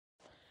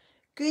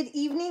Good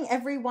evening,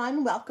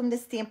 everyone. Welcome to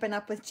Stampin'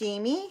 Up with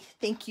Jamie.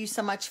 Thank you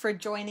so much for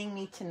joining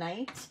me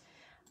tonight.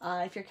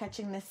 If you're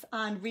catching this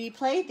on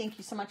replay, thank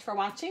you so much for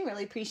watching.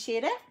 Really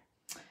appreciate it.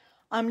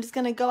 I'm just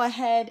going to go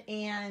ahead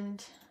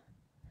and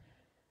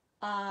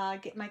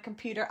get my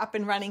computer up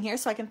and running here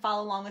so I can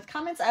follow along with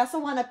comments. I also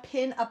want to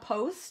pin a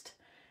post,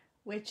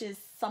 which is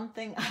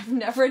something I've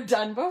never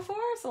done before.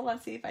 So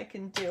let's see if I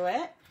can do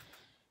it.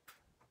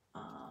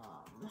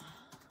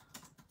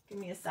 Give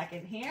me a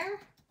second here.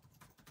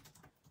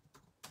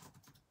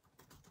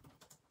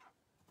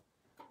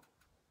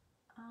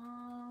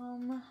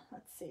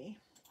 Let's see.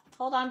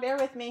 Hold on, bear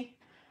with me.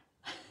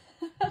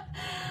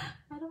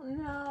 I don't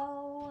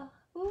know.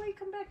 Oh, wait,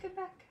 come back.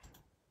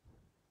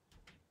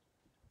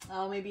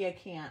 Oh, maybe I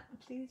can't.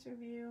 Please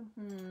review.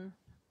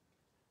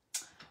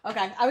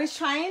 Okay, I was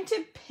trying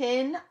to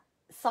pin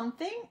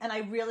something and I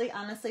really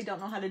honestly don't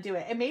know how to do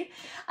it.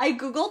 I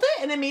Googled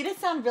it and it made it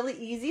sound really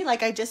easy.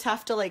 Like I just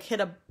have to like hit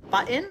a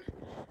button.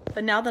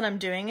 But now that I'm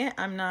doing it,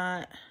 I'm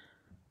not.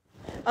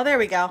 Oh, there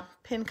we go.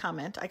 Pin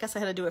comment. I guess I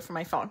had to do it from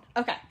my phone.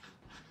 Okay.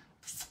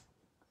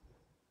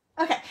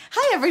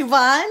 Hi,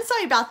 everyone.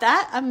 Sorry about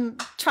that. I'm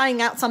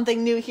trying out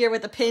something new here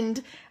with a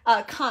pinned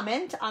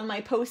comment on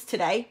my post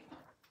today.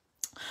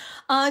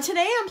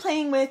 Today I'm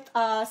playing with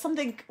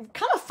something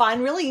kind of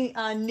fun, really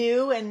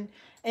new and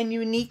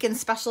unique and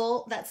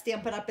special that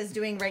Stampin' Up is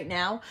doing right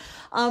now.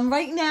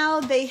 Right now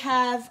they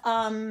have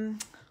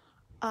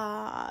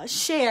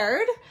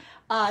Share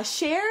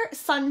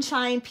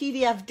Sunshine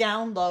PDF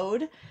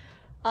download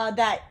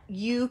that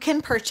you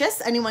can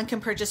purchase. Anyone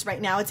can purchase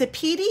right now. It's a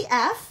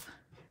PDF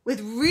with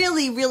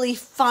really, really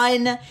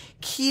fun,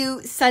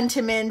 cute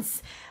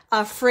sentiments,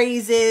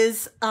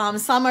 phrases.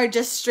 Some are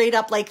just straight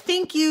up like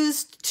thank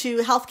yous to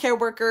healthcare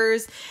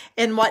workers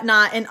and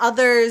whatnot. And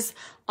others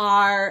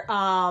are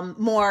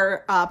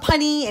more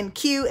punny and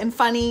cute and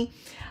funny.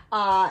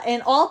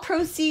 And all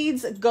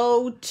proceeds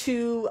go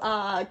to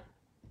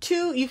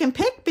you can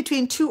pick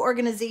between two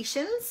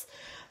organizations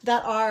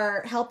that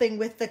are helping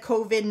with the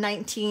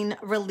COVID-19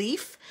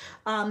 relief.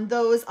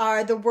 Those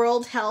are the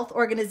World Health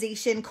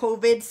Organization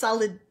COVID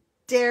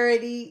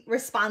Solidarity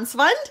Response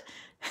Fund.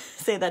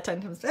 Say that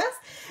 10 times fast.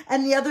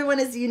 And the other one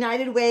is the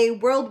United Way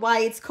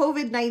Worldwide's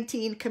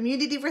COVID-19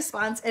 Community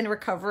Response and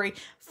Recovery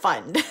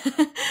Fund.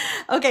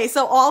 Okay,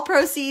 so all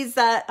proceeds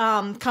that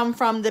come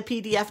from the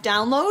PDF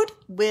download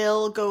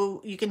will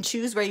go, you can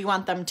choose where you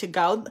want them to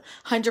go.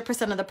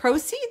 100% of the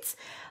proceeds.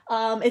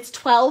 It's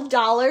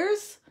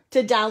 $12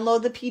 to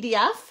download the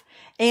PDF.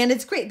 And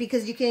it's great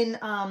because you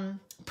can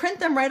print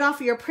them right off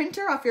your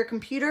printer, off your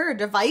computer or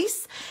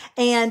device,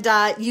 and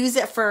use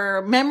it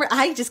for memory.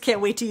 I just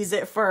can't wait to use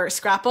it for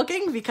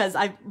scrapbooking because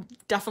I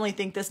definitely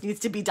think this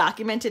needs to be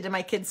documented in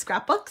my kids'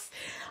 scrapbooks.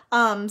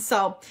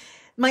 So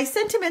my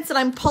sentiments that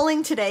I'm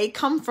pulling today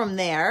come from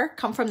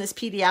this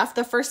PDF.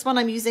 The first one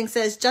I'm using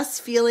says,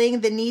 just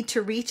feeling the need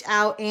to reach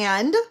out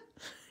and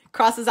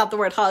crosses out the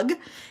word hug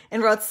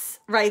and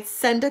writes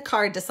send a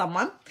card to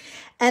someone.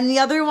 And the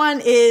other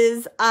one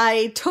is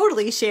I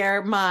totally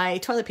share my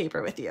toilet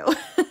paper with you.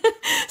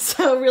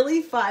 So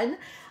really fun.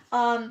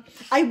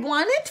 I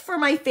wanted for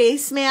my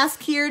face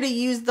mask here to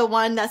use the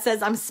one that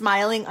says I'm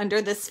smiling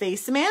under this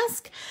face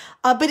mask.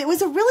 But it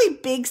was a really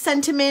big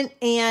sentiment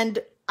and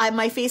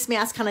my face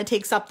mask kind of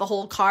takes up the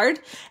whole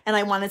card and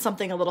I wanted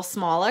something a little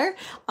smaller.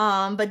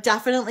 But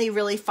definitely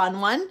really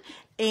fun one.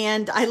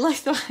 And I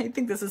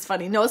think this is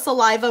funny. No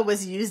saliva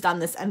was used on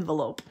this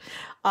envelope.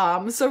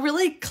 So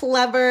really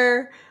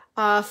clever,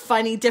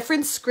 funny,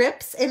 different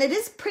scripts, and it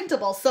is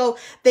printable. So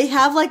they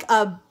have like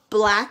a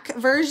black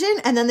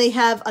version, and then they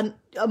have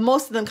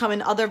most of them come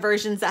in other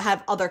versions that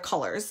have other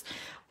colors.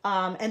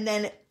 And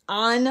then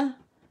on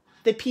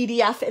the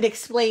PDF, it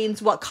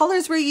explains what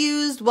colors were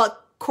used,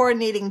 what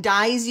coordinating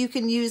dyes you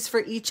can use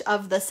for each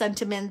of the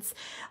sentiments.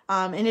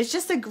 And it's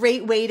just a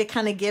great way to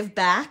kind of give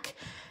back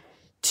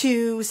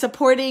to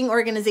supporting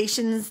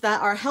organizations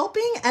that are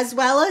helping, as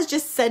well as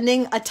just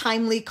sending a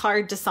timely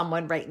card to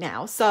someone right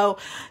now. So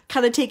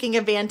kind of taking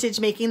advantage,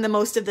 making the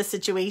most of the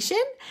situation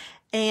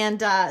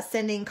and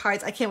sending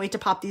cards. I can't wait to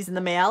pop these in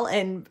the mail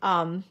and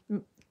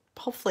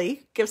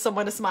hopefully give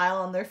someone a smile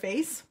on their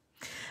face.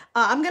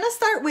 I'm going to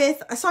start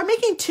with, so I'm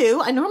making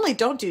two. I normally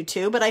don't do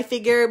two, but I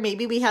figure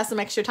maybe we have some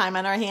extra time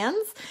on our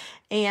hands.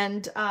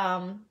 And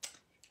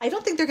I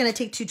don't think they're going to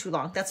take too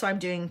long. That's why I'm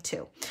doing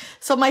two.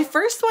 So my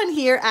first one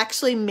here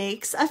actually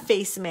makes a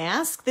face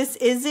mask. This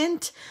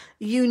isn't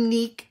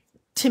unique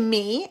to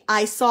me.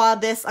 I saw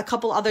this, a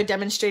couple other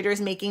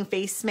demonstrators making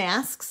face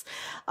masks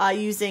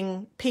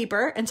using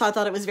paper. And so I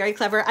thought it was very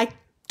clever. I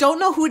don't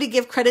know who to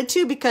give credit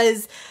to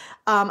because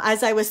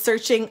as I was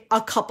searching, a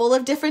couple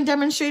of different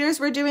demonstrators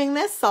were doing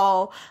this.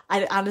 So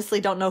I honestly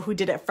don't know who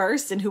did it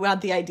first and who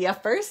had the idea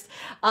first.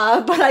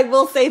 But I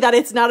will say that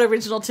it's not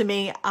original to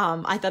me.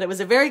 I thought it was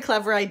a very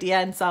clever idea.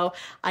 And so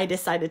I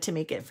decided to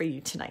make it for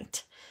you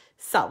tonight.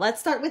 So let's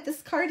start with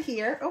this card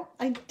here. Oh,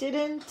 I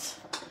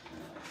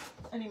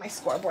need my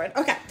scoreboard.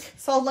 Okay,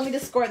 so let me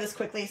just score this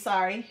quickly.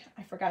 Sorry,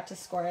 I forgot to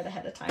score it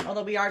ahead of time.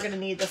 Although we are going to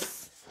need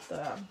this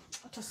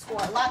to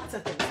score lots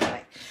of things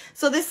tonight.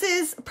 So this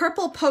is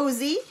Purple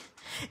Posy.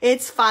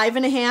 It's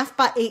 5.5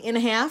 by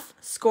 8.5,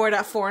 scored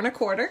at 4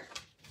 1/4.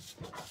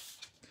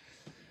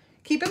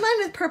 Keep in mind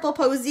with Purple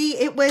Posy,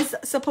 it was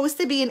supposed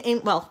to be an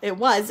ink, well, it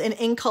was an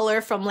ink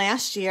color from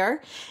last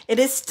year. It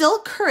is still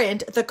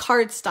current, the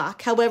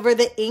cardstock. However,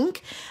 the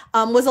ink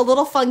was a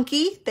little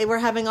funky. They were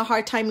having a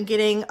hard time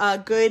getting a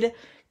good,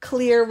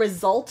 clear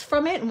result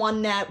from it,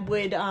 one that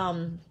would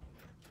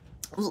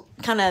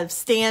kind of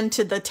stand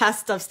to the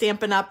test of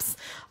Stampin' Up's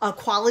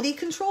quality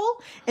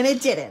control, and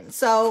it didn't.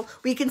 So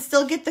we can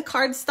still get the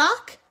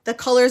cardstock. The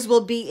colors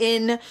will be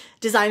in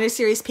designer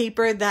series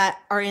paper that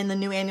are in the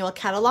new annual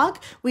catalog.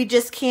 We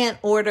just can't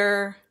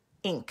order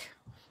ink.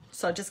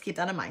 So just keep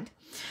that in mind.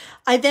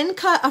 I then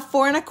cut a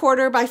 4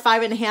 1/4 by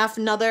 5.5,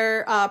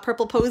 another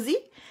Purple Posy.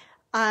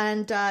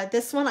 And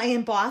this one I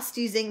embossed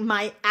using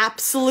my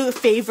absolute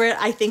favorite.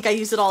 I think I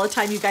use it all the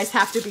time. You guys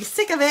have to be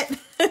sick of it.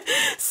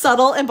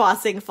 Subtle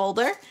embossing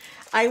folder.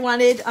 I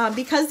wanted,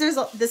 because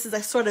this is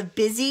a sort of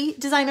busy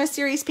designer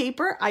series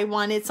paper, I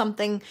wanted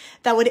something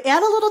that would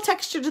add a little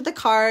texture to the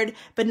card,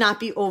 but not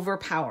be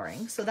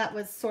overpowering. So that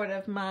was sort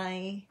of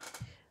my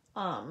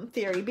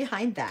theory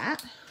behind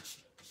that.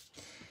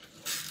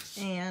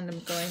 And I'm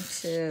going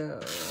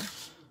to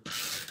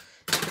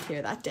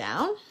clear that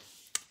down.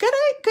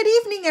 Good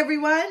evening,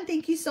 everyone.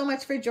 Thank you so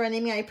much for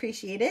joining me. I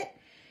appreciate it.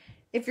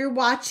 If you're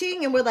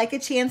watching and would like a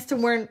chance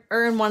to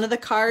earn one of the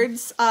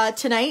cards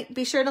tonight,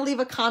 be sure to leave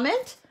a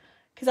comment,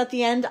 because at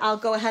the end, I'll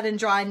go ahead and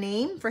draw a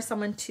name for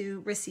someone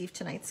to receive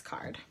tonight's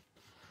card.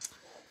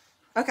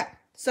 Okay,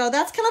 so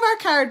that's kind of our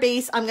card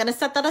base. I'm going to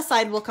set that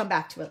aside. We'll come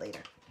back to it later.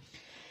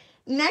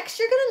 Next,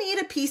 you're going to need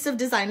a piece of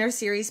designer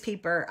series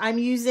paper. I'm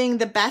using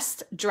the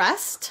Best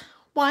Dressed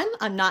one.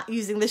 I'm not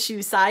using the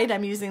shoe side.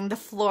 I'm using the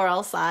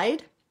floral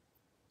side.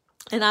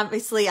 And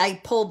obviously, I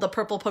pulled the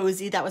Purple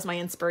Posy. That was my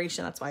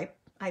inspiration. That's why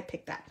I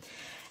picked that.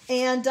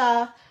 And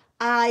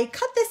I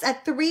cut this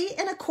at 3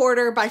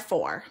 1/4 by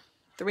 4.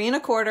 3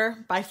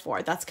 1/4 by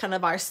 4. That's kind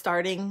of our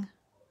starting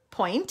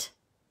point.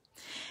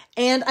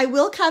 And I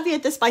will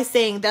caveat this by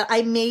saying that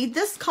I made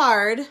this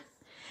card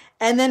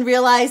and then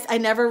realized I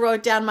never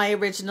wrote down my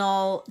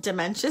original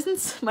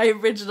dimensions, my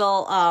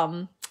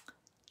original,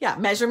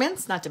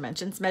 measurements, not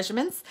dimensions,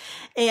 measurements.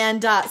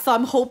 And so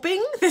I'm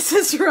hoping this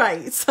is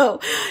right. So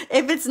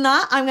if it's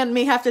not,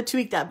 may have to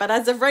tweak that. But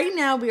as of right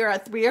now, we are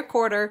at 3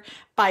 1/4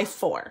 by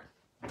 4.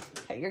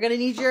 Okay, you're going to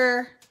need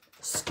your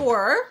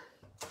scorer.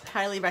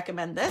 Highly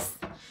recommend this.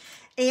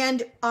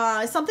 And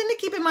something to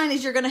keep in mind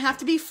is you're going to have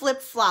to be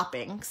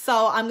flip-flopping.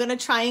 So I'm going to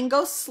try and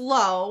go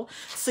slow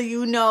so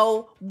you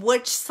know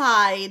which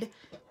side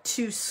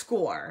to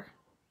score.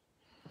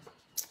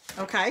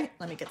 Okay,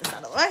 let me get this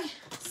out of the way.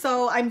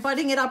 So I'm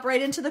butting it up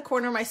right into the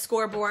corner of my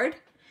scoreboard.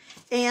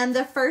 And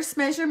the first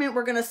measurement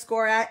we're going to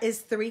score at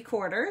is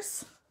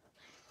 3/4.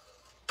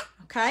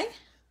 Okay.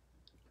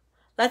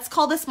 Let's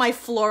call this my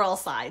floral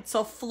side.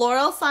 So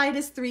floral side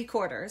is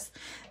 3/4.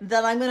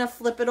 Then I'm going to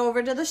flip it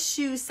over to the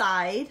shoe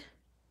side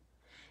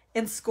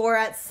and score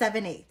at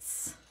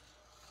 7/8.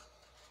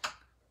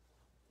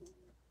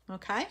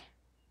 Okay.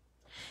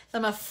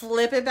 Then I'm going to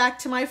flip it back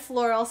to my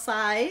floral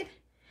side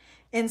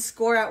and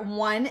score at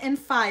 1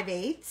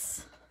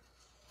 5/8.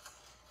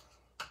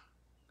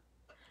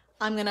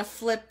 I'm going to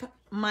flip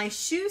my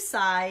shoe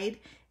side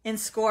and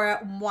score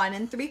at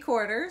 1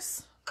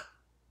 3/4.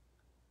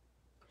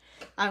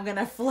 I'm going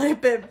to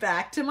flip it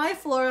back to my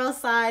floral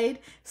side,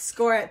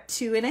 score at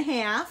 2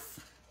 1/2.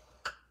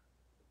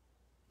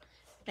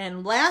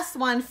 And last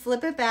one,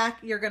 flip it back.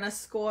 You're going to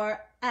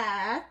score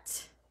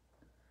at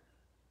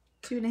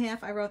 2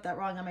 1/2. I wrote that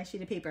wrong on my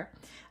sheet of paper.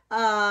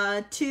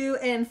 2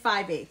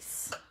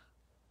 5/8.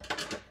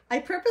 I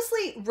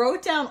purposely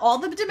wrote down all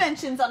the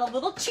dimensions on a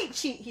little cheat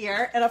sheet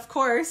here. And of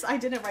course, I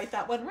didn't write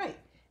that one right.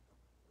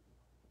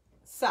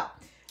 So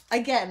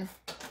again,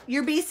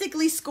 you're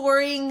basically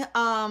scoring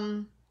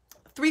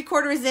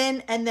 3/4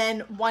 in and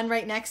then 1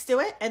 right next to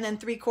it, and then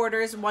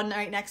 3/4, 1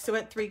 right next to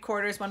it,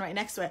 3/4, 1 right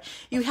next to it.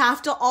 You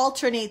have to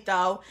alternate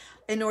though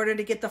in order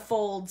to get the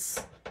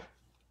folds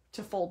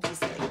to fold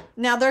easily.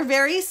 Now they're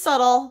very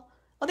subtle.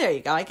 Oh, there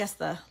you go. I guess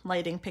the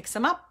lighting picks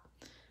them up,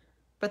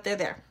 but they're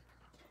there.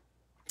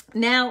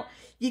 Now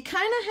you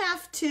kind of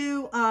have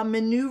to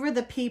maneuver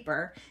the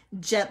paper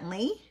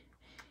gently,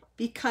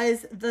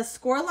 because the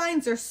score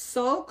lines are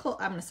so close.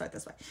 I'm going to start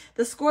this way.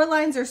 The score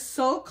lines are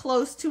so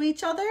close to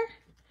each other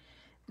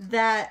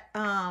that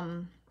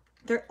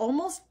they're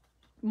almost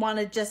want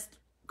to just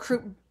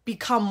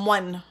become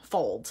one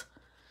fold.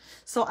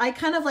 So I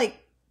kind of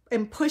like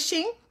am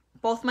pushing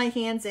both my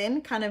hands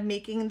in, kind of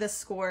making the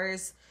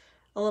scores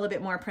a little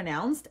bit more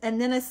pronounced. And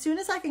then as soon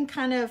as I can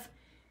kind of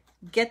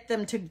get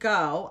them to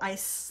go, I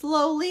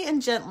slowly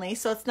and gently,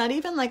 so it's not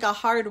even like a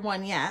hard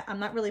one yet. I'm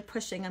not really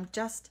pushing. I'm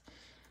just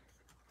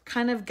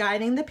kind of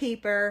guiding the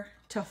paper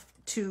to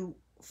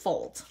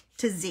fold,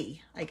 to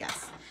Z, I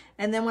guess.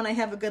 And then when I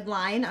have a good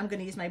line, I'm going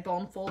to use my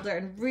bone folder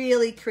and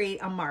really create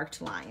a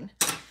marked line.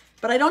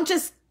 But I don't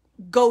just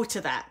go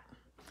to that.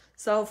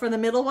 So for the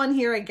middle one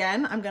here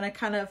again, I'm going to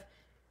kind of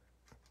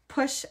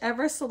push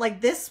ever so,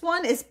 like this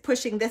one is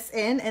pushing this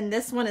in and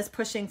this one is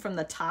pushing from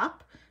the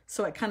top.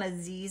 So it kind of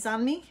Z's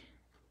on me.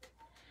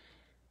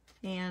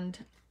 And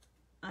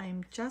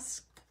I'm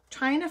just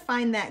trying to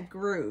find that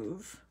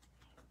groove.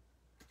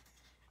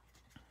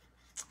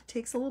 It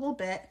takes a little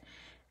bit.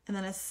 And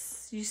then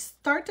as you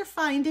start to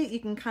find it, you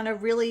can kind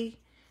of really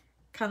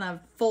kind of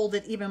fold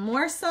it even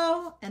more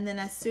so. And then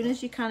as soon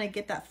as you kind of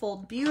get that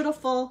fold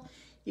beautiful,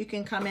 you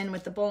can come in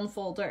with the bone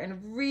folder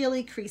and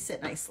really crease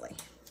it nicely.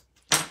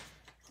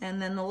 And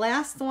then the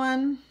last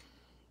one,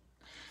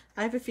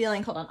 I have a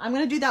feeling, hold on, I'm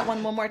gonna do that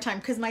one more time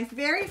because my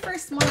very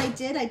first one I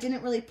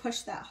didn't really push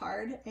that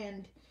hard,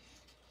 and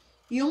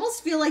you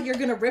almost feel like you're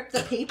gonna rip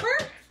the paper,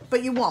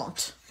 but you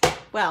won't.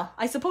 Well,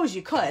 I suppose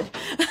you could,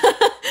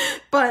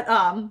 but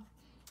hold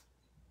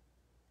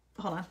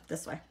on,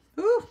 this way.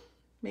 Ooh,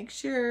 make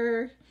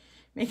sure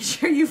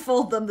you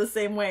fold them the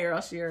same way, or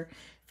else your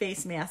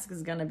face mask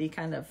is gonna be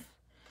kind of,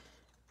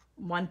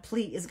 one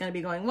pleat is gonna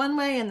be going one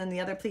way and then the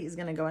other pleat is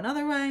gonna go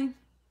another way.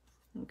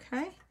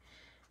 Okay.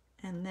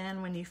 And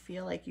then when you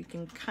feel like you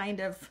can kind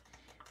of,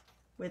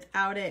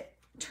 without it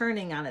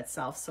turning on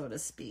itself, so to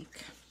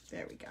speak,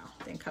 there we go.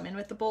 Then come in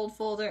with the bold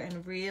folder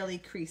and really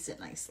crease it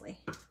nicely.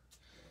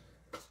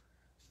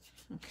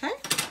 Okay.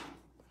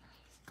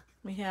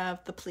 We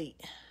have the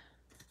pleat.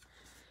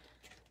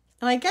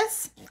 And I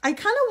guess I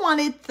kind of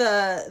wanted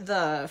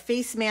the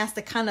face mask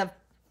to kind of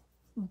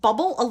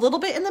bubble a little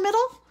bit in the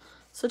middle.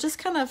 So just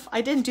kind of,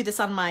 I didn't do this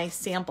on my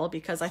sample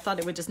because I thought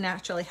it would just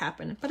naturally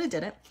happen, but it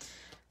didn't.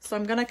 So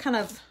I'm going to kind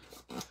of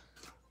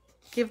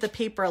give the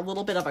paper a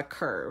little bit of a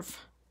curve.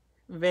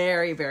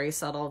 Very, very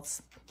subtle.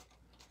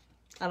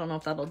 I don't know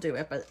if that'll do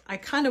it, but I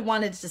kind of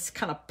wanted to just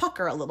kind of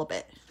pucker a little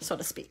bit, so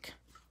to speak.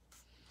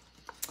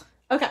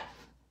 Okay.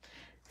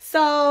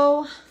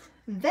 So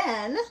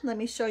then let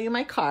me show you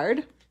my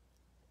card.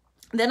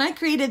 Then I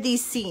created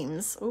these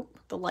seams. Oh,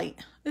 the light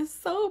is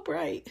so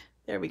bright.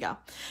 There we go.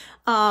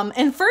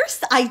 And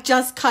first I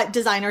just cut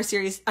designer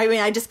series.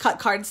 I just cut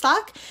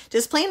cardstock,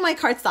 just plain white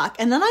cardstock.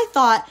 And then I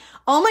thought,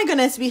 oh my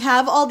goodness, we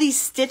have all these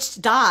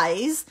stitched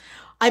dies.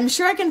 I'm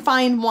sure I can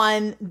find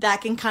one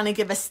that can kind of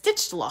give a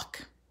stitched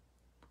look.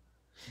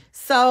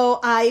 So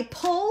I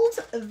pulled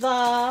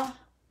the,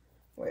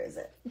 where is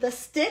it? The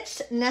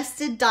stitched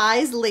nested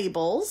dies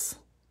labels.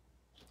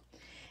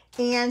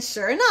 And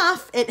sure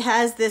enough, it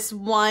has this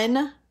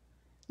one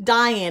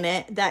die in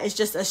it that is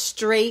just a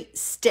straight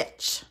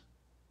stitch.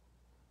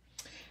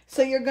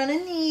 So you're gonna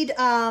need, it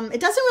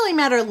doesn't really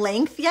matter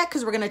length yet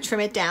because we're gonna trim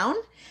it down,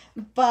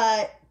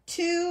 but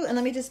two, and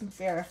let me just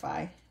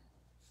verify.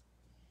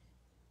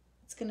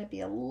 It's gonna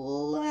be a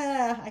little,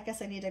 I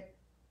guess I need to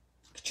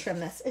trim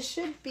this. It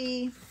should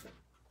be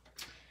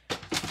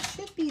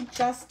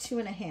just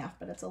 2.5,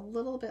 but it's a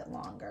little bit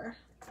longer.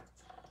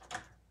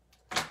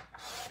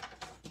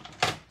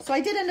 So I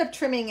did end up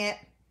trimming it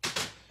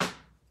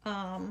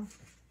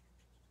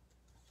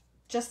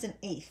just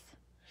 1/8.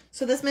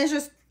 So this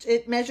measures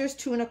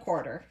 2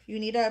 1/4. You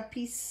need a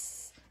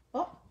piece,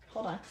 oh,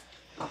 hold on,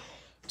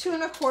 2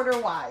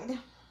 1/4 wide.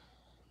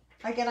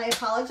 Again, I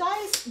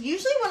apologize.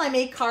 Usually when I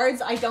make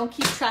cards, I don't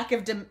keep track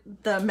of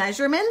the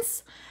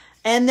measurements.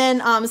 And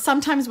then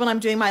sometimes when I'm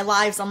doing my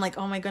lives, I'm like,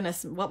 oh my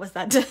goodness, what was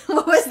that?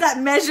 What was that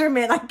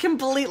measurement? I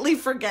completely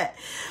forget.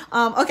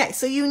 Okay,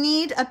 so you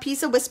need a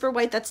piece of Whisper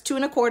White that's 2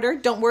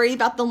 1/4. Don't worry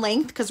about the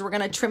length because we're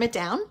gonna trim it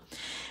down.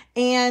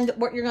 And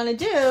what you're gonna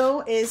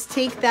do is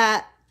take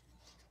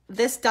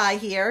this die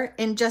here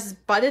and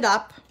just butt it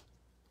up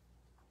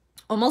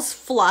almost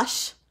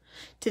flush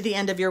to the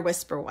end of your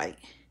Whisper White.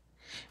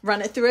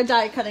 Run it through a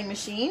die cutting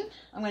machine.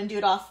 I'm gonna do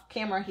it off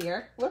camera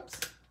here.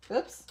 Whoops,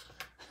 whoops.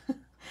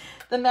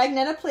 The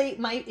magnetic plate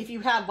might, if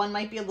you have one,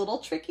 might be a little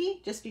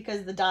tricky just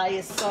because the die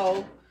is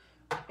so,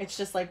 it's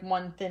just like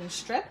one thin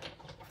strip.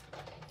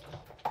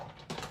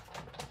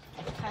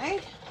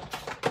 Okay.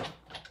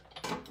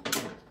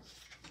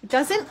 It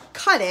doesn't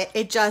cut it,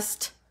 it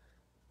just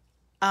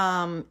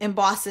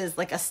embosses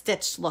like a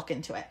stitched look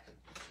into it.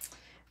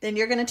 Then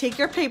you're gonna take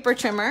your paper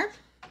trimmer,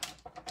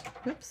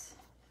 oops,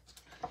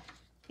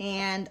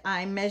 and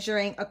I'm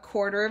measuring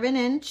 1/4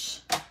 inch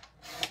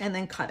and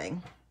then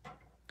cutting.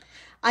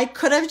 I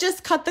could have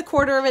just cut the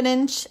 1/4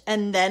 inch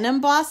and then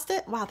embossed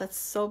it. Wow, that's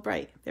so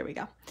bright. There we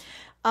go.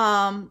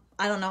 I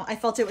don't know. I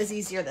felt it was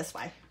easier this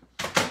way.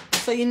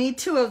 So you need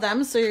 2 of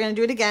them. So you're going to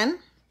do it again.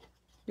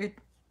 You're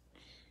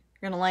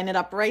going to line it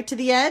up right to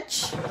the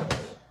edge.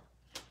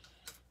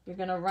 You're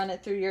going to run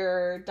it through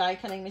your die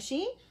cutting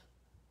machine.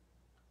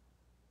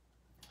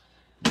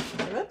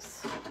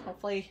 Whoops.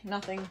 Hopefully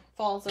nothing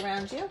falls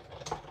around you.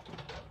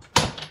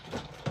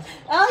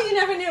 Oh, you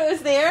never knew it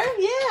was there?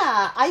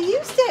 Yeah, I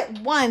used it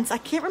once. I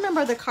can't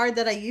remember the card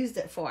that I used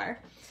it for,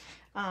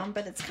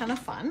 but it's kind of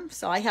fun.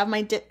 So I have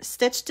my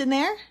stitched in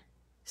there.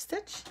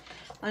 Stitch.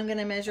 I'm going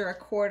to measure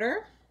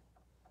 1/4.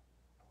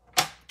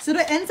 So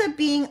it ends up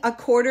being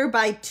 1/4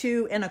 by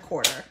 2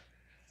 1/4.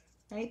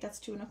 Right? That's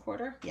 2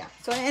 1/4. Yeah.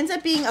 So it ends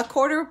up being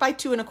 1/4 by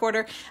 2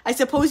 1/4. I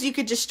suppose you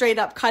could just straight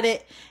up cut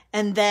it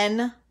and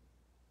then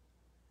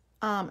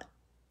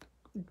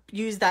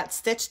use that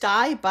stitch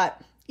die,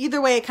 but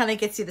Either way, it kind of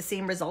gets you the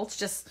same results.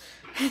 Just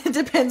it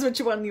depends which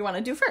one you want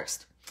to do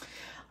first.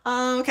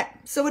 Okay,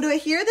 so to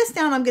adhere this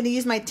down, I'm going to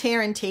use my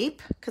tear and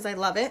tape because I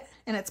love it.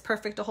 And it's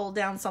perfect to hold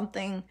down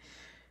something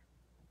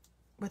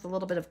with a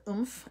little bit of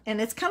oomph. And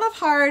it's kind of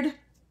hard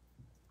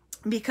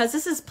because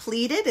this is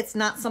pleated. It's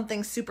not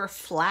something super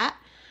flat.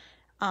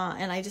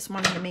 And I just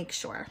wanted to make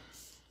sure.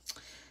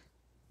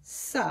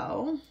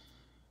 So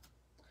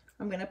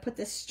I'm going to put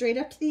this straight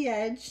up to the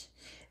edge.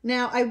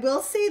 Now I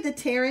will say the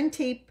tear and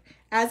tape,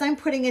 as I'm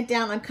putting it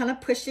down, I'm kind of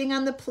pushing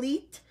on the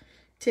pleat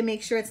to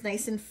make sure it's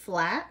nice and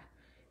flat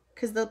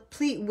because the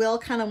pleat will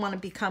kind of want to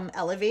become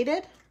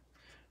elevated.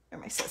 Where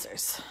are my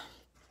scissors?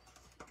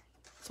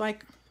 So I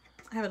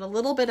have it a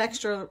little bit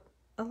extra,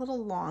 a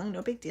little long,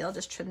 no big deal.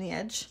 Just trim the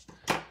edge.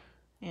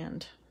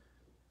 And,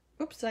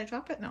 oops, did I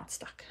drop it? No, it's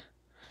stuck.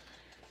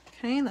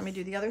 Okay, let me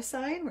do the other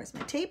side. Where's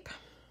my tape?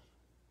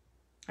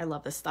 I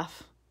love this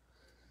stuff.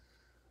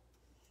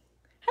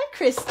 Hi,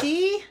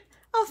 Christy.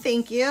 Oh,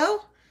 thank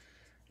you.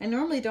 I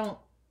normally don't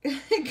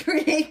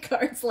create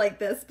cards like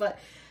this, but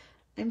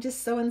I'm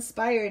just so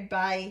inspired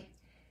by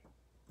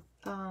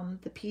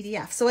the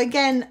PDF. So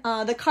again,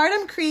 the card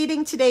I'm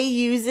creating today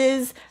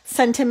uses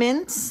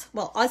sentiments,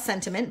 well, a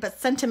sentiment, but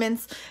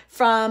sentiments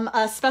from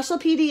a special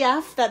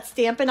PDF that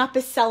Stampin' Up!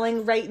 Is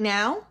selling right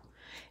now.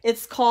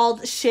 It's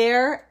called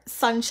Share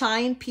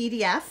Sunshine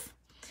PDF.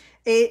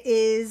 It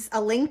is,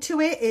 a link to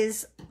it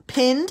is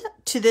pinned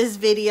to this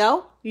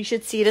video. You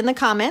should see it in the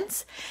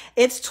comments.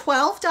 It's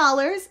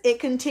 $12. It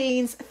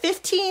contains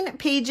 15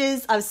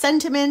 pages of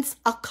sentiments,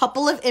 a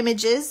couple of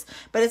images,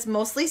 but it's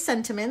mostly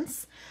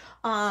sentiments.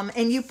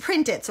 And you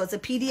print it. So it's a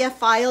PDF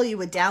file. You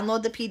would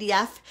download the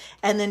PDF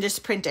and then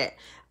just print it.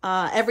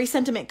 Every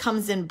sentiment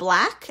comes in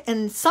black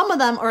and some of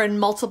them are in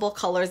multiple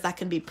colors that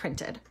can be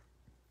printed.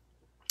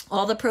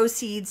 All the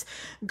proceeds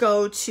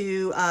go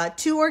to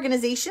 2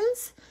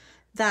 organizations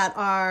that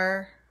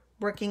are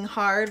working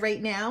hard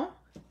right now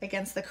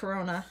against the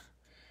corona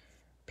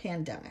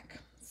pandemic.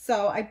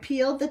 So I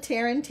peeled the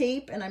tear and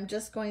tape and I'm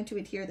just going to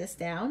adhere this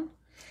down.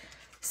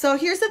 So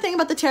here's the thing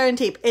about the tear and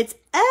tape. It's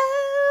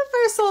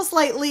ever so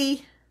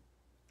slightly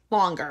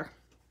longer.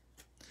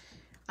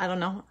 I don't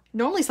know.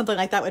 Normally something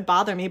like that would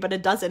bother me, but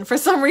it doesn't for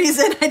some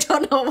reason. I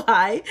don't know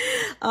why.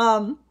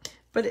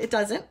 But it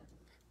doesn't.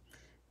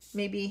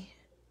 Maybe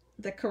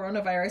the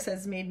coronavirus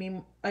has made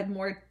me a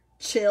more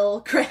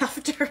chill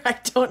crafter. I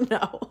don't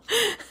know.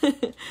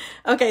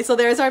 Okay, so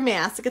there's our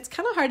mask. It's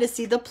kind of hard to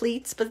see the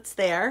pleats, but it's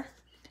there.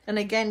 And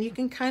again, you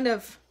can kind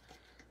of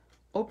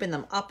open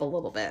them up a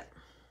little bit.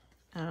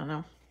 I don't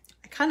know.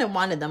 I kind of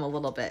wanted them a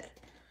little bit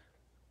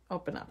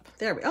open up.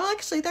 There we go. Oh,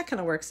 actually, that kind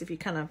of works if you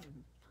kind of...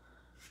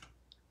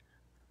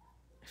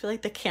 I feel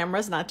like the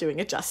camera's not doing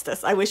it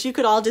justice. I wish you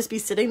could all just be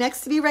sitting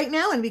next to me right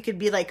now and we could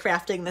be like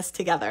crafting this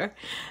together.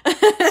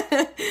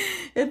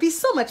 It'd be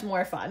so much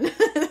more fun.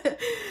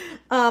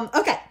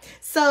 Okay,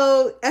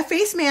 so a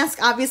face mask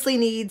obviously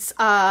needs,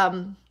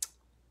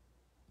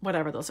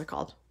 whatever those are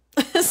called,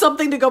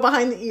 something to go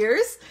behind the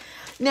ears.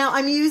 Now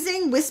I'm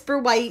using Whisper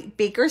White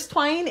Baker's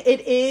Twine.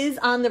 It is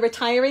on the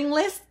retiring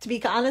list. To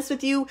be honest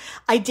with you,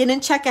 I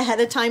didn't check ahead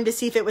of time to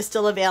see if it was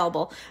still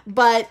available,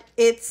 but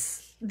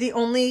it's the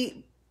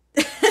only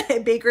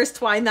Baker's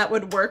Twine that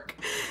would work.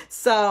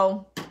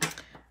 So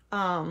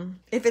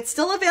if it's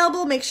still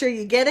available, make sure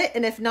you get it.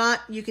 And if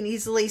not, you can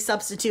easily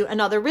substitute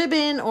another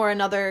ribbon or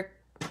another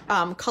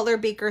color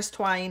Baker's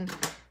Twine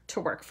to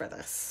work for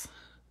this.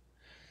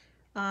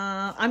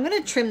 I'm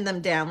going to trim them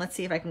down. Let's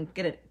see if I can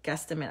get a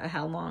guesstimate of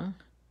how long.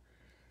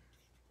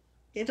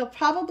 It'll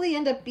probably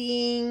end up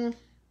being,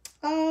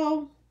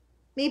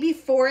 maybe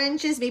 4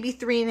 inches, maybe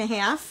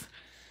 3.5.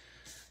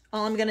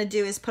 All I'm going to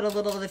do is put a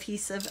little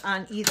adhesive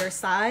on either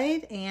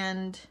side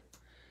and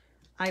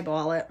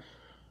eyeball it.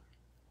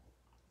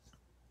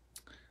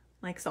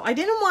 Like so. I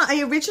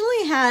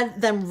originally had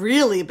them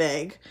really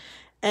big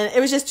and it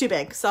was just too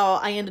big. So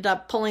I ended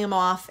up pulling them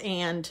off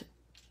and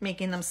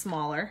making them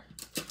smaller.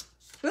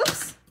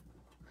 Oops.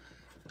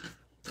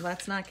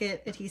 Let's not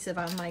get adhesive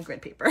on my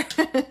grid paper.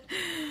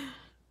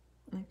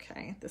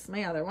 Okay, this is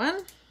my other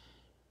one.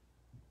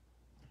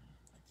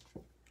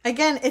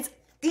 Again, it's,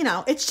 you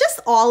know, it's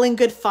just all in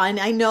good fun.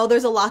 I know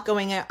there's a lot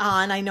going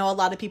on. I know a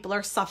lot of people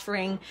are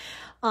suffering.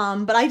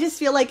 But I just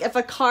feel like if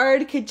a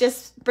card could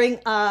just bring,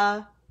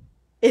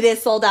 it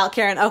is sold out,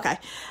 Karen. Okay.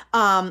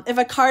 If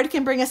a card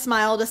can bring a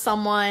smile to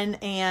someone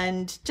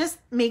and just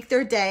make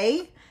their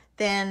day,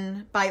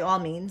 then by all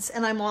means.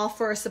 And I'm all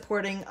for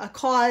supporting a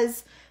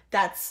cause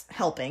that's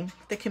helping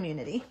the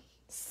community.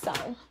 So,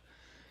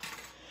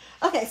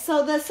 okay.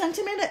 So the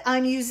sentiment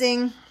I'm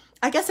using,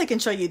 I guess I can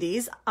show you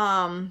these.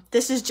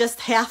 This is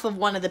just half of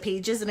one of the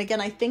pages. And again,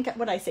 I think,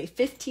 what did I say,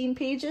 15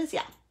 pages?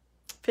 Yeah,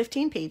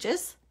 15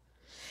 pages.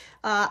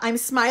 I'm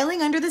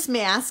smiling under this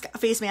mask, a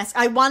face mask.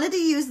 I wanted to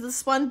use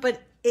this one,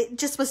 but it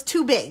just was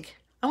too big.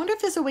 I wonder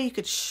if there's a way you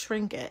could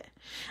shrink it.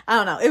 I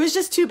don't know. It was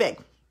just too big.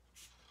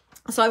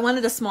 So I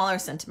wanted a smaller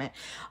sentiment.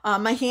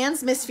 My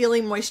hands miss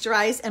feeling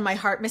moisturized and my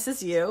heart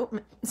misses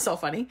you. So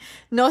funny.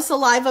 No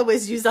saliva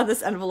was used on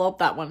this envelope.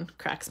 That one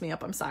cracks me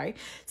up. I'm sorry.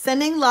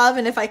 Sending love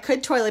and if I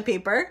could toilet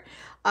paper.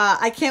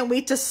 I can't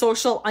wait to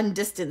social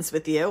undistance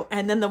with you.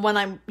 And then the one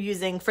I'm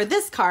using for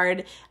this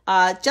card,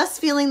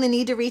 just feeling the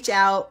need to reach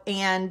out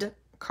and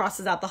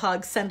crosses out the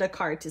hug, send a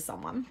card to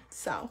someone.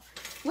 So,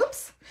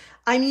 whoops.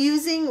 I'm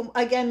using,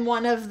 again,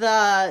 one of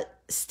the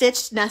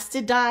stitched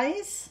nested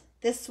dies.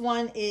 This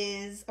one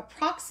is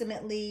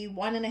approximately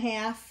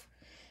 1.5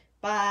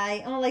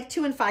 by, like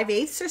 2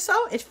 5/8 or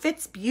so. It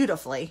fits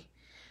beautifully.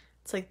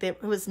 It's like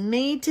it was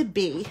made to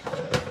be.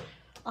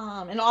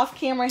 And off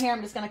camera here,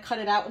 I'm just going to cut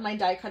it out with my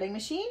die cutting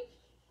machine.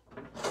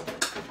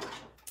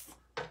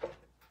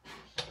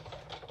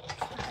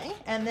 Okay,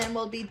 and then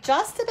we'll be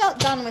just about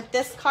done with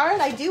this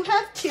card. I do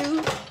have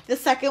 2. The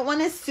second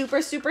one is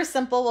super, super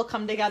simple. Will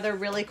come together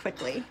really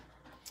quickly.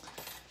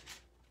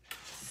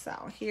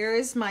 So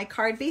here's my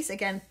card base.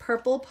 Again,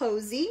 purple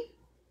posy.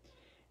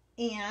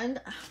 And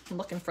I'm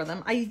looking for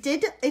them. I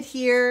did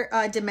adhere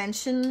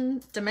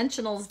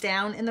dimensionals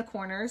down in the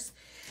corners.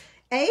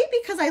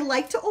 Because I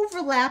like to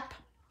overlap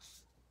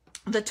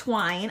the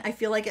twine. I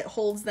feel like it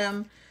holds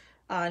them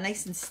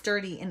nice and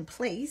sturdy in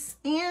place.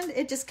 And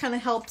it just kind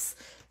of helps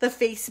the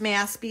face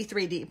mask be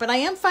 3D. But I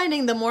am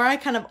finding the more I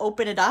kind of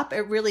open it up,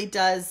 it really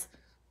does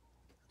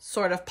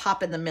sort of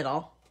pop in the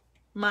middle.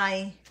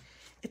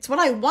 It's what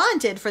I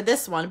wanted for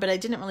this one, but I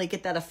didn't really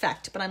get that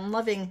effect. But I'm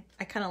loving,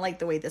 I kind of like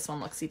the way this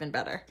one looks even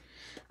better.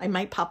 I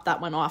might pop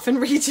that one off and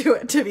redo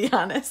it, to be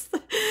honest.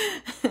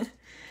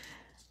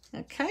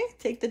 Okay,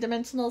 take the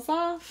dimensionals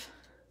off.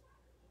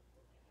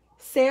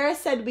 Sarah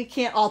said we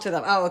can't alter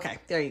them. Oh, okay,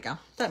 there you go.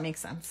 That makes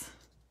sense.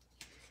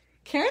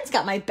 Karen's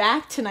got my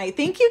back tonight.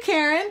 Thank you,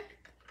 Karen.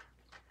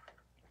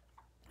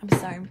 I'm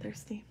sorry, I'm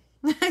thirsty.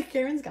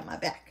 Karen's got my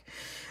back.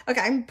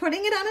 Okay, I'm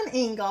putting it on an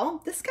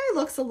angle. This guy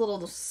looks a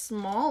little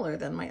smaller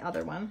than my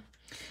other one.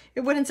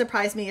 It wouldn't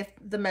surprise me if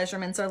the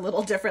measurements are a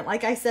little different.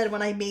 Like I said,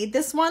 when I made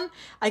this one,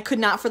 I could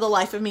not for the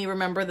life of me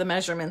remember the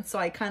measurements, so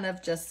I kind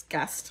of just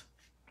guessed.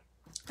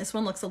 This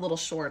one looks a little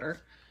shorter.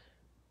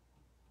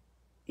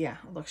 Yeah,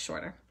 it looks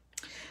shorter.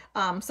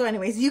 So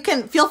anyways, you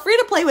can feel free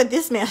to play with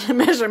this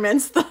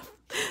measurements,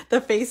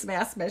 the face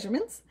mask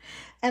measurements.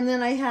 And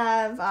then I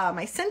have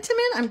my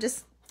sentiment.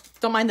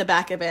 Don't mind the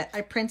back of it.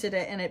 I printed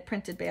it and it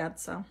printed bad,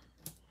 so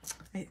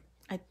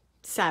I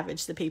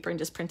savaged the paper and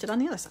just printed on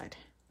the other side.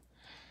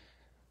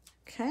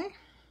 Okay.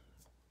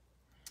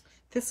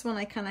 This one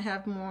I kind of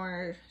have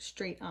more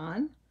straight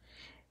on.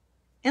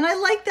 And I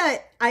like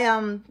that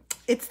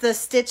it's the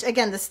stitch,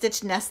 again, the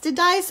stitch nested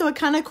die, so it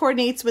kind of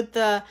coordinates with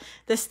the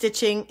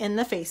stitching in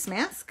the face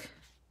mask.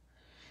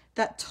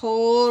 That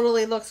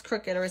totally looks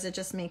crooked, or is it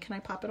just me? Can I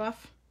pop it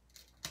off?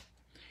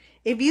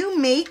 If you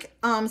make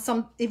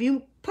if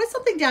you put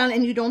something down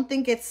and you don't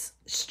think it's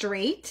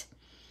straight,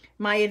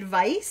 my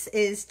advice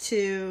is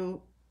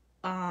to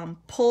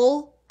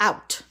pull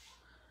out.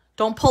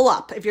 Don't pull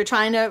up. If you're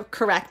trying to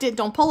correct it,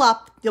 don't pull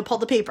up. You'll pull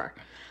the paper.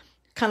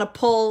 Kind of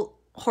pull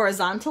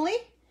horizontally,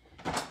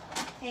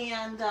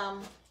 and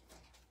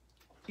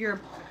you're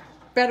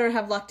better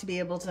have luck to be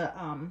able to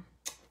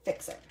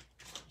fix it.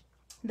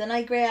 Then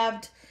I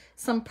grabbed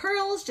some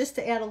pearls just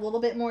to add a little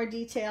bit more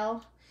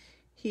detail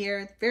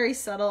here. Very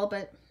subtle,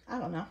 but I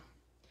don't know.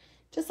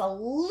 Just a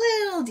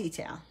little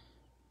detail.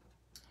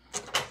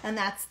 And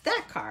that's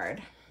that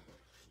card.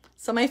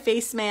 So my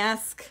face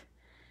mask,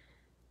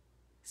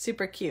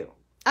 super cute.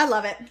 I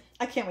love it.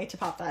 I can't wait to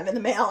pop that in the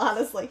mail,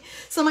 honestly.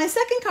 So my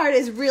second card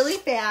is really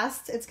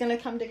fast. It's going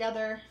to come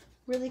together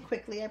really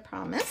quickly, I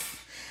promise.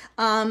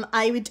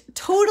 I would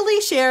totally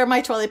share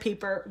my toilet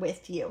paper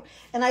with you.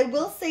 And I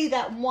will say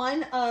that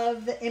one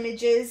of the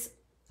images,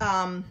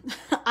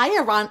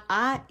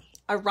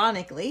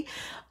 ironically,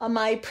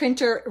 my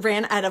printer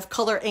ran out of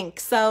color ink.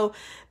 So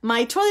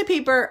my toilet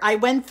paper, I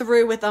went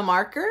through with a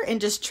marker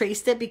and just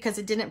traced it because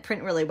it didn't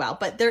print really well.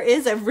 But there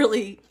is a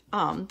really,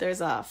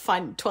 there's a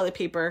fun toilet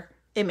paper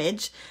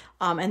image.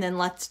 And then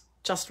let's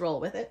just roll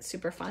with it.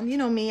 Super fun. You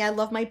know me, I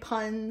love my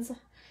puns.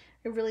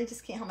 I really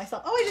just can't help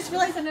myself. Oh, I just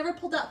realized I never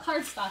pulled out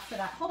cardstock for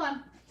that. Hold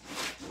on.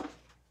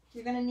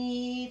 You're going to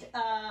need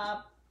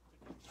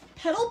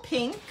petal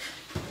pink.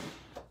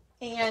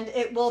 And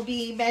it will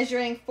be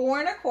measuring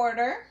 4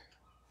 1/4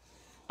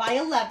 by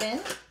 11.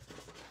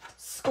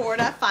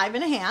 Scored at 5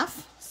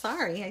 1/2.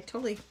 Sorry, I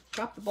totally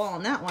dropped the ball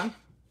on that one.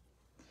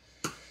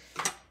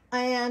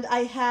 And I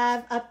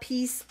have a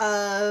piece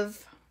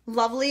of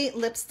lovely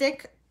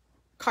lipstick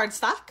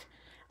cardstock.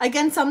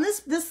 Again, some of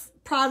this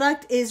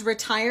product is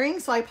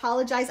retiring, so I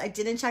apologize. I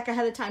didn't check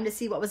ahead of time to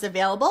see what was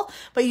available,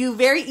 but you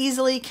very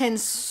easily can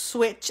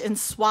switch and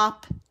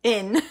swap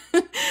in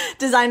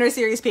designer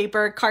series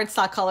paper,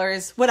 cardstock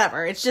colors,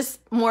 whatever. It's just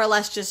more or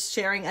less just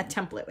sharing a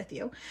template with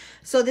you.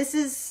 So this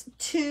is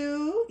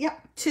 2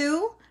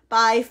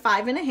 by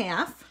 5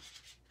 1/2.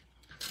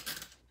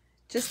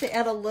 Just to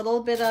add a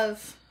little bit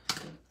of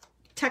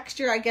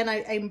texture. Again,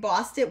 I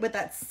embossed it with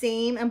that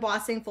same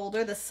embossing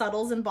folder, the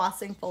Subtles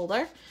embossing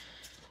folder.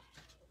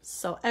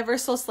 So ever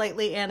so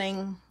slightly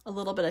adding a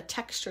little bit of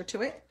texture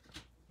to it.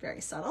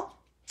 Very subtle.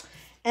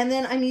 And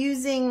then I'm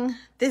using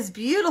this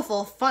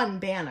beautiful fun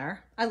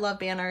banner. I love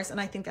banners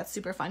and I think that's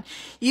super fun.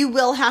 You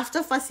will have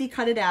to fussy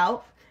cut it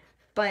out,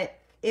 but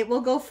it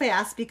will go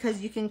fast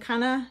because you can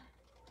kind of,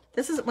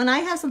 this is when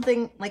I have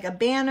something like a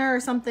banner or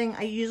something,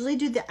 I usually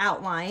do the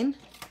outline.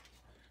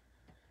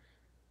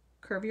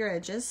 Curve your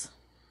edges.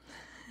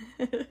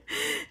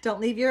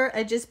 Don't leave your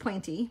edges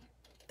pointy.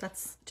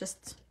 That's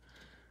just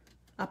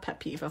a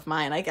pet peeve of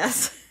mine, I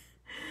guess.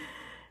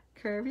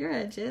 Curve your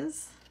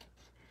edges.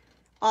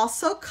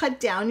 Also cut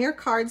down your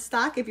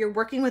cardstock. If you're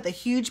working with a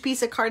huge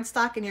piece of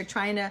cardstock and you're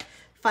trying to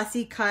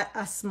fussy cut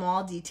a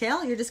small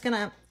detail, you're just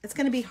gonna, it's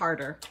gonna be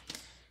harder.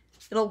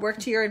 It'll work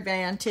to your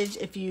advantage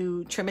if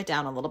you trim it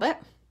down a little bit.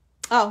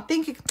 Oh,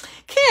 thank you.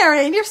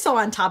 Karen, you're so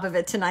on top of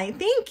it tonight.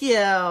 Thank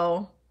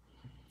you.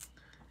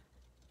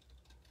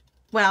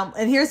 Well,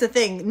 and here's the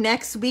thing.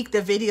 Next week,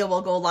 the video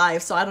will go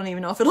live, so I don't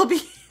even know if it'll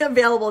be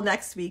available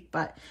next week.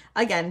 But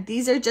again,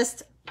 these are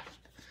just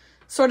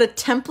sort of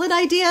template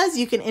ideas.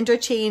 You can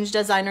interchange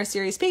designer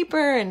series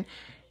paper and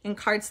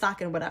cardstock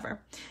and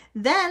whatever.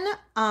 Then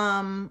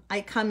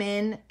I come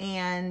in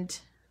and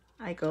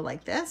I go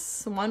like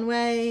this, one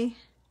way.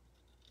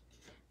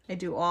 I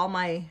do all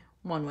my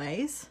one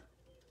ways.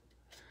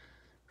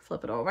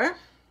 Flip it over,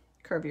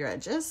 curve your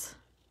edges.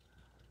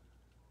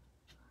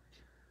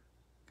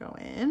 Go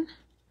in.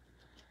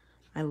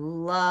 I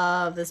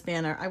love this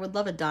banner. I would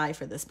love a die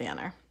for this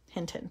banner.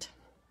 Hint, hint,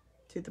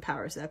 to the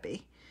powers that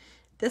be.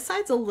 This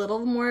side's a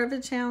little more of a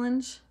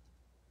challenge,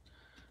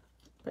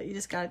 but you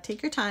just gotta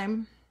take your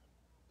time.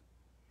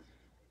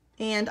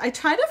 And I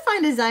try to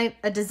find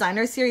a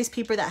designer series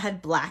paper that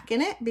had black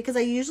in it because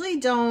I usually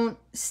don't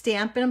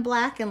stamp in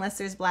black unless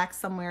there's black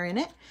somewhere in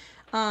it.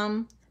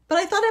 But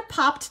I thought it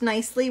popped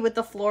nicely with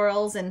the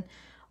florals, and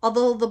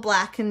although the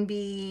black can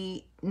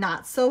be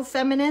not so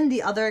feminine,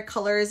 the other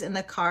colors in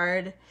the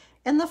card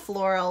and the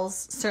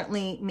florals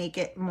certainly make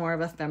it more of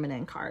a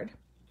feminine card.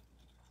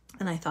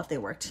 And I thought they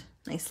worked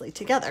nicely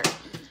together.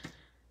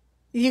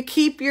 You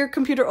keep your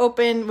computer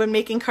open when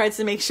making cards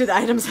to make sure the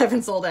items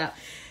haven't sold out.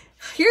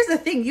 Here's the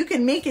thing, you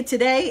can make it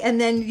today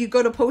and then you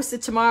go to post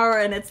it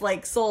tomorrow and it's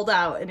like sold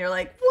out and you're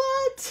like,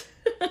 what?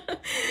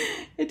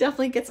 It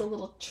definitely gets a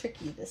little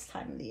tricky this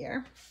time of the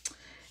year.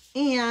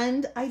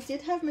 And I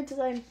did have my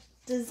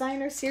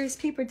designer series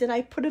paper. Did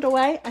I put it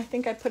away? I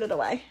think I put it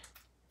away.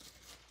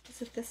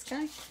 Is it this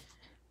guy?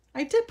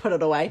 I did put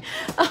it away.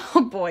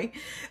 Oh boy.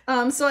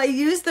 So I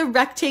used the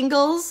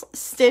rectangles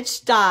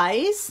stitch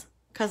dies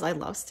because I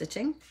love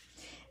stitching.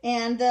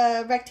 And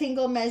the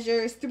rectangle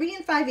measures 3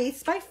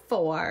 5/8 by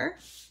 4.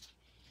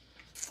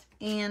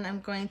 And I'm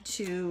going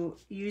to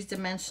use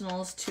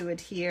dimensionals to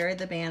adhere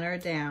the banner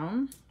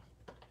down.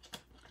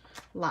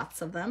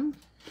 Lots of them.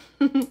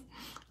 I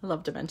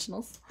love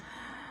dimensionals.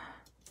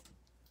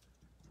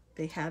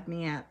 They had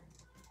me at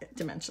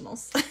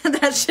dimensionals.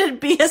 That should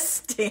be a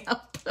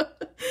stamp.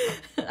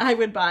 I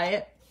would buy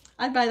it.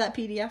 I'd buy that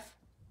PDF.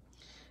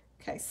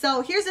 Okay,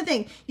 so here's the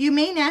thing. You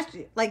may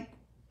naturally, like,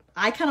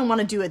 I kind of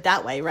want to do it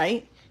that way,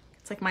 right?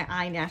 It's like my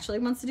eye naturally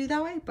wants to do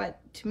that way, but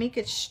to make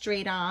it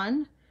straight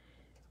on,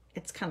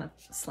 it's kind of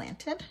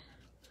slanted.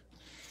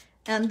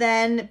 And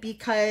then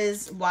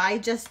because why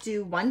just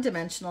do one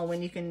dimensional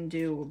when you can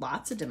do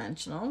lots of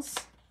dimensionals?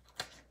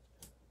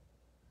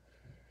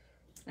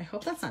 I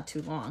hope that's not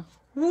too long.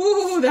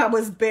 Woo, that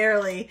was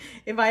barely.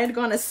 If I had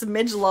gone a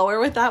smidge lower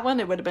with that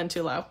one, it would have been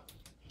too low.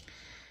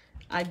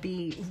 I'd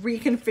be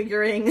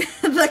reconfiguring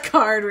the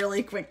card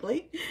really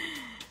quickly.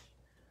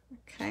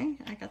 Okay,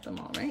 I got them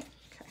all right.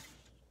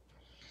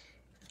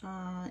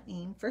 Okay.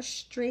 Aim for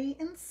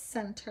straight and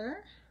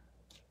center.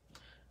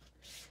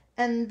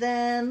 And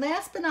then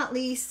last but not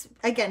least,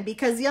 again,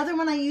 because the other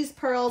one I used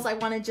pearls, I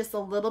wanted just a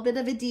little bit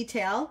of a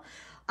detail.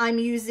 I'm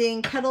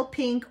using Petal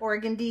Pink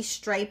Organdy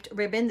striped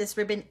ribbon. This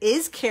ribbon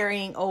is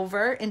carrying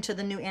over into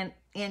the new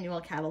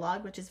annual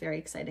catalog, which is very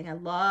exciting. I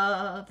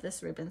love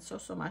this ribbon so,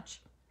 so much.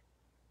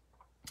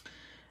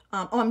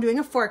 Oh, I'm doing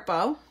a fork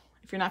bow.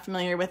 If you're not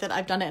familiar with it,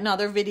 I've done it in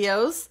other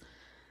videos.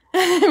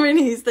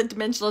 Rennie's, the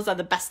dimensionals are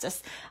the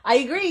bestest. I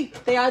agree.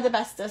 They are the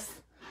bestest.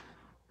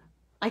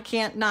 I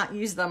can't not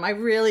use them. I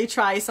really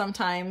try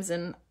sometimes,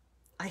 and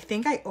I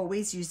think I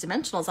always use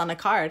dimensionals on a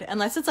card,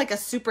 unless it's like a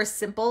super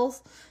simple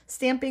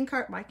stamping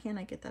card. Why can't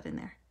I get that in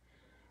there?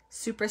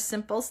 Super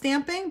simple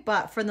stamping,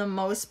 but for the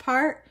most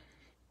part,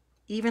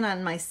 even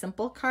on my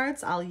simple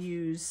cards, I'll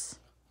use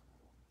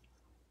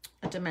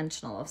a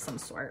dimensional of some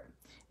sort.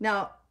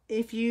 Now,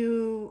 if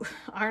you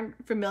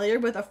aren't familiar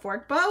with a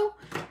fork bow,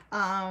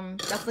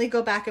 definitely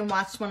go back and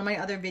watch one of my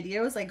other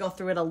videos. I go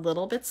through it a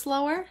little bit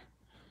slower.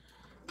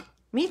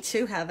 Me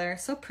too, Heather.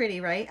 So pretty,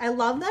 right? I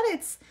love that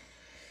it's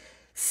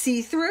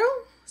see-through,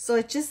 so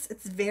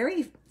it's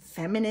very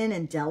feminine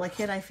and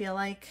delicate, I feel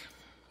like.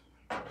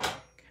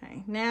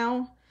 Okay,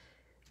 now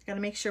I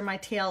gotta make sure my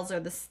tails are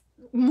this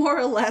more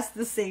or less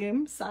the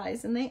same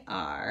size, and they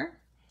are.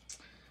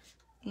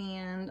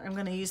 And I'm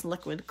gonna use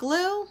liquid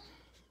glue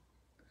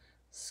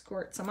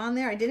squirt some on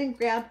there. I didn't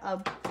grab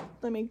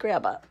let me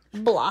grab a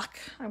block.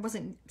 I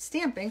wasn't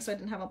stamping, so I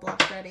didn't have a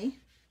block ready.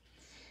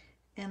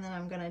 And then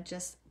I'm gonna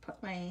just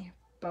put my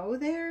bow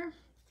there,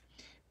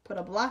 put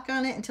a block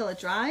on it until it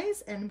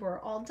dries, and we're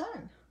all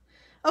done.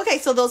 Okay,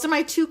 so those are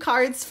my 2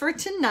 cards for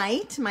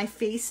tonight, my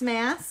face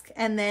mask,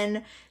 and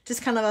then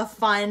just kind of a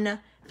fun,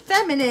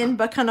 feminine,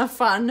 but kind of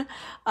fun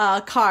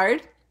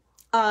card.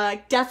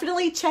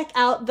 Definitely check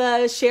out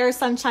the Share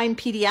Sunshine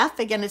PDF.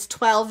 Again, it's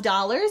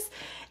 $12.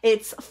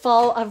 It's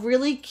full of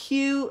really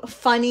cute,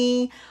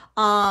 funny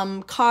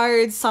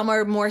cards. Some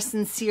are more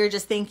sincere.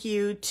 Just thank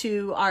you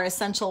to our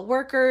essential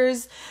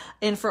workers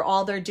and for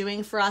all they're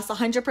doing for us.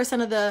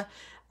 100%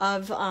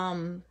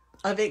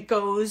 of it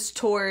goes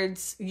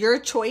towards your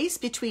choice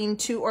between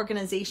 2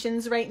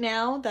 organizations right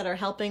now that are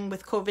helping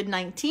with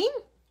COVID-19.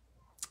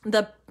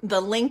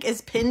 The link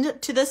is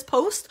pinned to this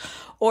post,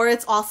 or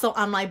it's also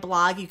on my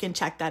blog. You can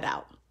check that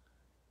out.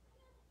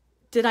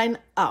 Did I?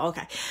 Oh,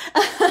 okay.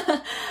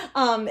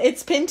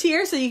 It's pinned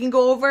here, so you can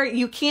go over.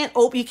 You can't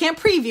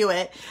preview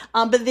it,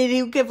 but they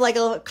do give like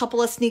a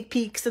couple of sneak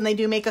peeks, and they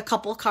do make a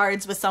couple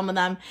cards with some of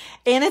them,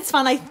 and it's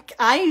fun.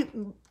 I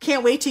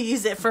can't wait to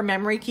use it for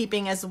memory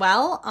keeping as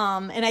well.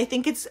 And I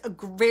think it's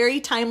very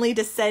timely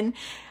to send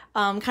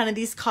kind of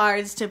these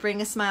cards to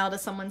bring a smile to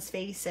someone's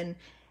face and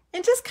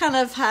just kind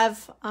of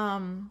have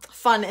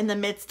fun in the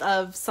midst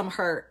of some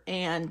hurt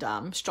and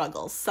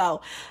struggles.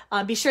 So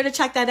be sure to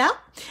check that out.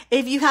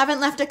 If you haven't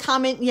left a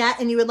comment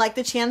yet and you would like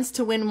the chance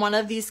to win one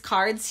of these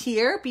cards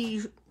here,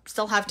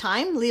 still have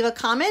time, leave a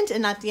comment,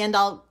 and at the end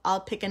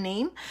I'll pick a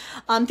name.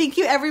 Thank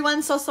you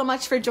everyone so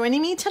much for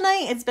joining me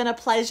tonight. It's been a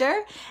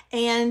pleasure,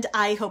 and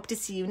I hope to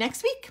see you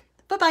next week.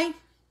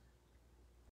 Bye-bye.